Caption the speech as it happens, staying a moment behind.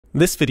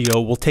This video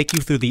will take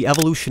you through the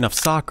evolution of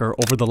soccer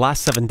over the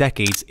last 7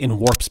 decades in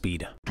warp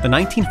speed. The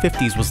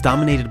 1950s was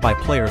dominated by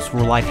players who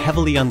relied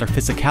heavily on their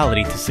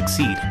physicality to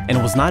succeed, and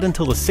it was not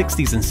until the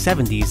 60s and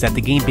 70s that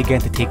the game began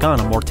to take on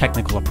a more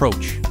technical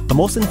approach. The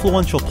most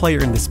influential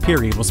player in this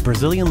period was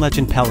Brazilian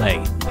legend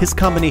Pelé. His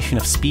combination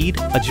of speed,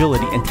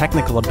 agility, and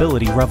technical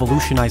ability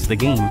revolutionized the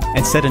game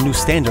and set a new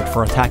standard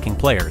for attacking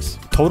players.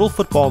 Total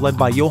football led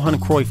by Johan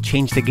Cruyff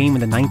changed the game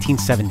in the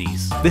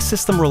 1970s. This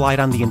system relied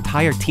on the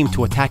entire team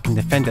to attack and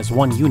defend as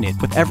one unit,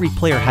 with every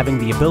player having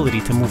the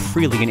ability to move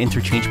freely and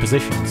interchange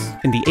positions.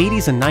 In the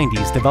 80s and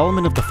 90s,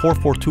 development of the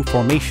 4-4-2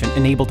 formation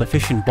enabled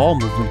efficient ball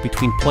movement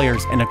between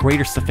players and a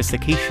greater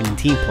sophistication in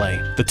team play.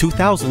 The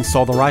 2000s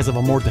saw the rise of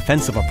a more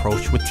defensive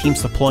approach, with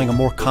teams deploying a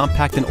more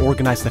compact and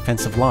organized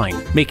defensive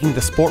line, making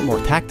the sport more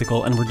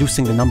tactical and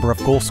reducing the number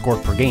of goals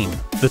scored per game.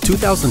 The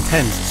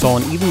 2010s saw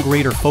an even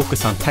greater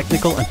focus on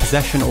technical and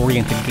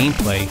possession-oriented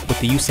gameplay, with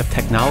the use of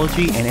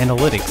technology and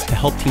analytics to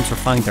help teams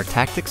refine their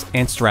tactics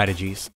and strategies.